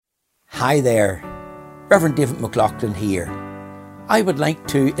Hi there, Reverend David McLaughlin here. I would like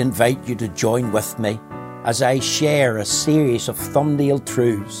to invite you to join with me as I share a series of thumbnail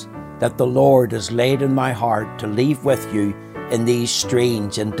truths that the Lord has laid in my heart to leave with you in these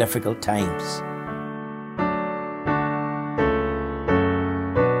strange and difficult times.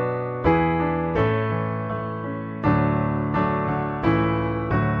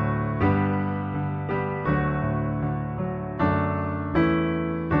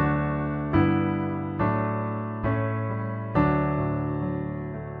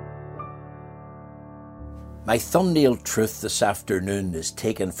 My thumbnail truth this afternoon is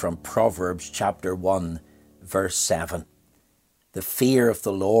taken from Proverbs chapter 1, verse 7. The fear of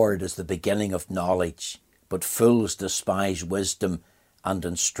the Lord is the beginning of knowledge, but fools despise wisdom and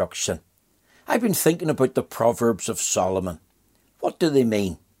instruction. I've been thinking about the Proverbs of Solomon. What do they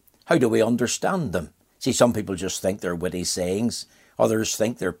mean? How do we understand them? See, some people just think they're witty sayings. Others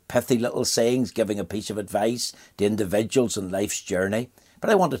think they're pithy little sayings giving a piece of advice to individuals in life's journey. But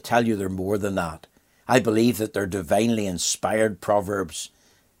I want to tell you they're more than that. I believe that they're divinely inspired proverbs.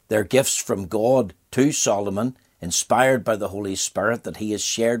 They're gifts from God to Solomon, inspired by the Holy Spirit that he has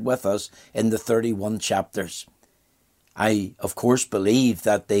shared with us in the 31 chapters. I, of course, believe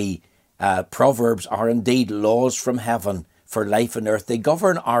that the Proverbs are indeed laws from heaven for life on earth. They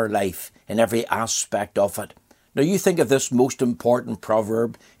govern our life in every aspect of it. Now you think of this most important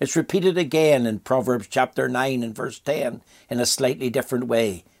proverb. It's repeated again in Proverbs chapter 9 and verse 10 in a slightly different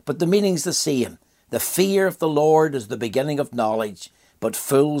way, but the meaning's the same. The fear of the Lord is the beginning of knowledge, but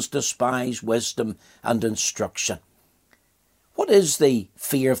fools despise wisdom and instruction. What is the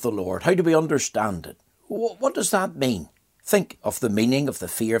fear of the Lord? How do we understand it? What does that mean? Think of the meaning of the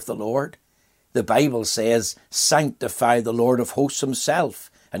fear of the Lord. The Bible says, sanctify the Lord of hosts himself,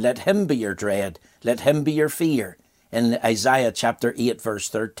 and let him be your dread, let him be your fear. In Isaiah chapter 8 verse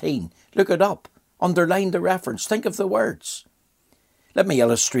 13. Look it up. Underline the reference. Think of the words. Let me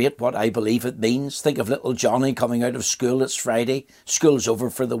illustrate what I believe it means. Think of little Johnny coming out of school. It's Friday. School's over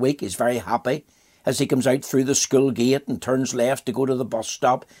for the week. He's very happy. As he comes out through the school gate and turns left to go to the bus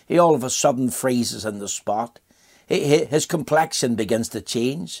stop, he all of a sudden freezes in the spot. His complexion begins to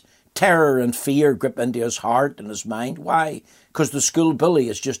change. Terror and fear grip into his heart and his mind. Why? Because the school bully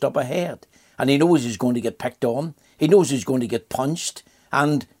is just up ahead. And he knows he's going to get picked on. He knows he's going to get punched.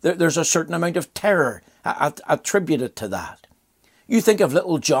 And there's a certain amount of terror attributed to that. You think of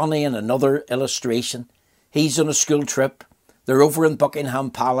little Johnny in another illustration. He's on a school trip. They're over in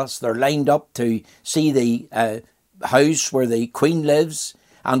Buckingham Palace. They're lined up to see the house where the Queen lives.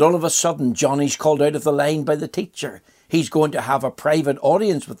 And all of a sudden, Johnny's called out of the line by the teacher. He's going to have a private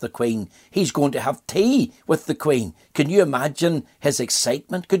audience with the Queen. He's going to have tea with the Queen. Can you imagine his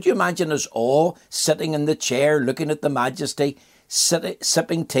excitement? Could you imagine his awe, sitting in the chair, looking at the Majesty,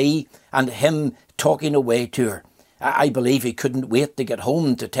 sipping tea, and him talking away to her? I believe he couldn't wait to get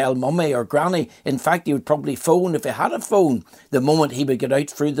home to tell Mummy or Granny. In fact, he would probably phone, if he had a phone, the moment he would get out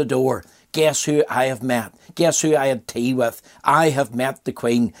through the door. Guess who I have met? Guess who I had tea with? I have met the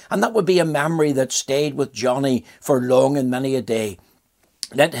Queen. And that would be a memory that stayed with Johnny for long and many a day.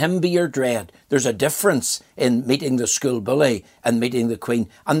 Let him be your dread. There's a difference in meeting the school bully and meeting the Queen.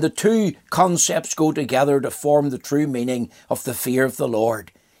 And the two concepts go together to form the true meaning of the fear of the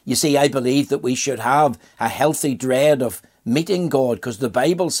Lord. You see, I believe that we should have a healthy dread of meeting God, because the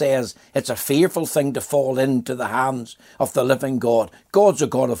Bible says it's a fearful thing to fall into the hands of the living God. God's a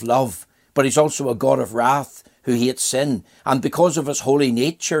God of love, but he's also a God of wrath who hates sin. And because of his holy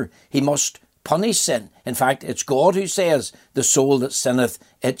nature, he must punish sin. In fact, it's God who says, the soul that sinneth,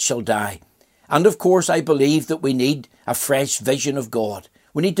 it shall die. And of course, I believe that we need a fresh vision of God.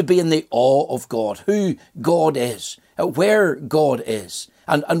 We need to be in the awe of God, who God is, where God is.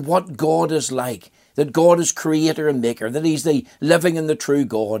 And what God is like, that God is creator and maker, that he's the living and the true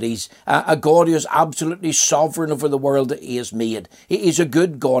God. He's a God who is absolutely sovereign over the world that he has made. He's a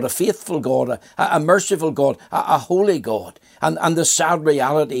good God, a faithful God, a merciful God, a holy God. And the sad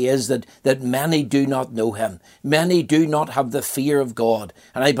reality is that many do not know him. Many do not have the fear of God.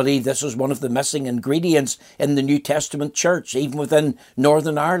 And I believe this is one of the missing ingredients in the New Testament church, even within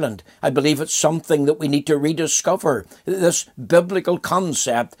Northern Ireland. I believe it's something that we need to rediscover, this biblical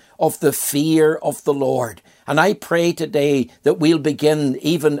concept of the fear of the Lord. And I pray today that we'll begin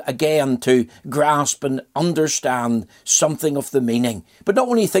even again to grasp and understand something of the meaning. But not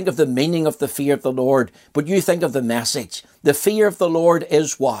only think of the meaning of the fear of the Lord, but you think of the message. The fear of the Lord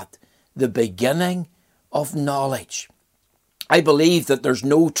is what? The beginning of knowledge. I believe that there's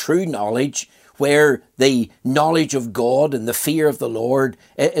no true knowledge where the knowledge of God and the fear of the Lord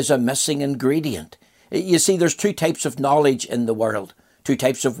is a missing ingredient. You see, there's two types of knowledge in the world. two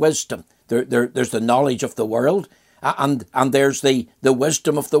types of wisdom. There's the knowledge of the world, and there's the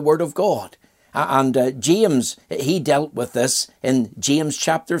wisdom of the Word of God. And James, he dealt with this in James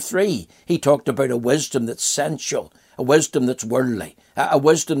chapter 3. He talked about a wisdom that's sensual, a wisdom that's worldly, a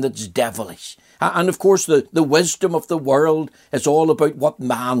wisdom that's devilish. And of course, the wisdom of the world is all about what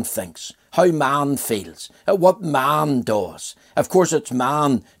man thinks, how man feels, what man does. Of course, it's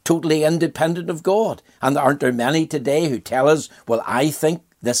man totally independent of God. And aren't there many today who tell us, well, I think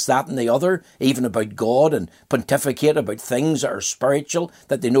this, that and the other, even about God, and pontificate about things that are spiritual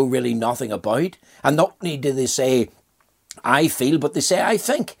that they know really nothing about. And not only do they say, I feel, but they say, I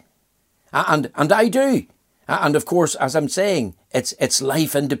think. And I do. And of course, as I'm saying, it's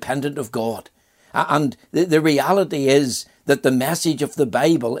life independent of God. And the reality is that the message of the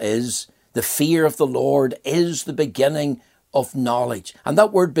Bible is the fear of the Lord is the beginning of knowledge. And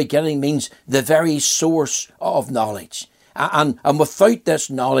that word beginning means the very source of knowledge. And without this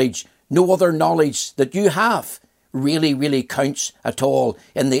knowledge, no other knowledge that you have really counts at all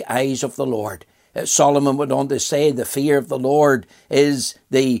in the eyes of the Lord. Solomon went on to say the fear of the Lord is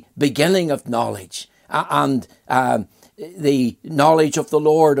the beginning of knowledge. And the knowledge of the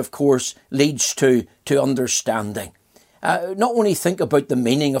Lord, of course, leads to understanding. Not only think about the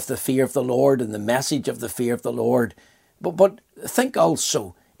meaning of the fear of the Lord and the message of the fear of the Lord, but think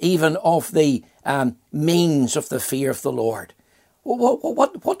also even of the means of the fear of the Lord.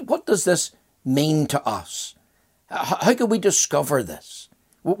 What does this mean to us? How can we discover this?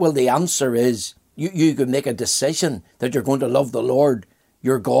 Well, the answer is you can make a decision that you're going to love the Lord,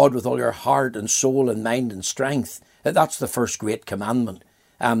 your God, with all your heart and soul and mind and strength. That's the first great commandment.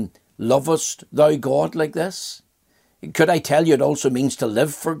 Lovest thou God like this? Could I tell you it also means to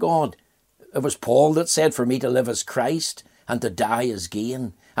live for God? It was Paul that said, for me to live as Christ and to die as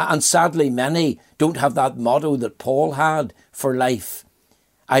gain. And sadly, many don't have that motto that Paul had for life.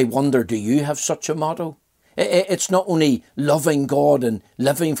 I wonder, do you have such a motto? It's not only loving God and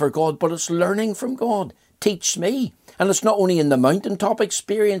living for God, but it's learning from God. Teach me. And it's not only in the mountaintop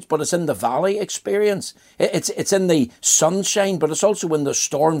experience, but it's in the valley experience. It's in the sunshine, but it's also in the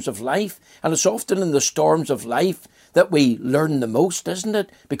storms of life. And it's often in the storms of life that we learn the most, isn't it?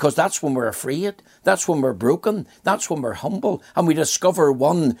 Because that's when we're afraid. That's when we're broken. That's when we're humble. And we discover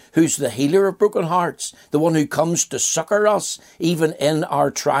one who's the healer of broken hearts, the one who comes to succor us, even in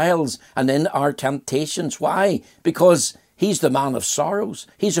our trials and in our temptations. Why? Because he's the man of sorrows.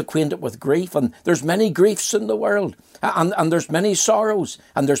 He's acquainted with grief, and there's many griefs in the world, and there's many sorrows,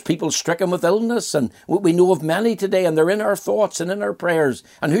 and there's people stricken with illness, and we know of many today, and they're in our thoughts and in our prayers.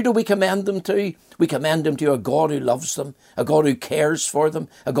 And who do we commend them to? We commend them to a God who loves them, a God who cares for them,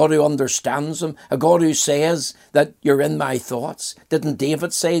 a God who understands them, a God who says that you're in my thoughts. Didn't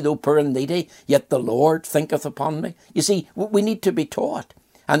David say, though poor and needy, yet the Lord thinketh upon me? You see, we need to be taught.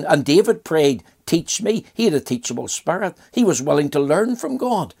 And David prayed, teach me. He had a teachable spirit. He was willing to learn from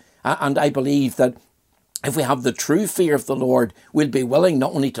God. And I believe that if we have the true fear of the Lord, we'll be willing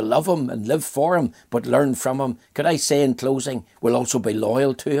not only to love him and live for him, but learn from him. Could I say in closing, we'll also be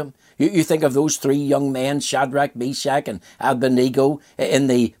loyal to him. You think of those three young men, Shadrach, Meshach and Abednego, in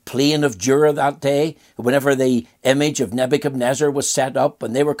the plain of Dura that day, whenever the image of Nebuchadnezzar was set up,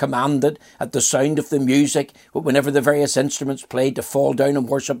 and they were commanded at the sound of the music, whenever the various instruments played, to fall down and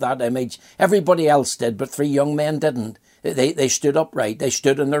worship that image. Everybody else did, but three young men didn't. They stood upright. They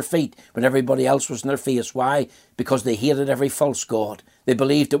stood on their feet when everybody else was on their face. Why? Because they hated every false god. They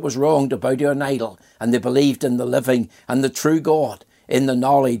believed it was wrong to bow to an idol, and they believed in the living and the true God, in the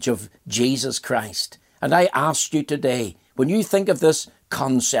knowledge of Jesus Christ. And I ask you today, when you think of this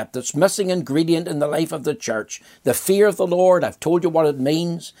concept that's missing ingredient in the life of the church, the fear of the Lord, I've told you what it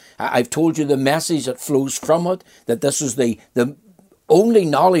means. I've told you the message that flows from it, that this is the only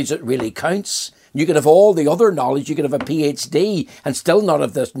knowledge that really counts. You can have all the other knowledge, you can have a PhD and still not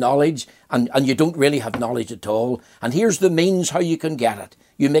have this knowledge, and you don't really have knowledge at all. And here's the means how you can get it.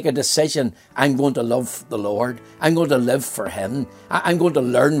 You make a decision, I'm going to love the Lord, I'm going to live for him, I'm going to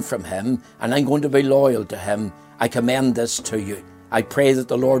learn from him, and I'm going to be loyal to him. I commend this to you. I pray that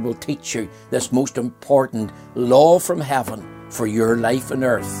the Lord will teach you this most important law from heaven for your life on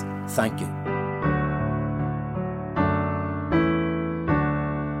earth. Thank you.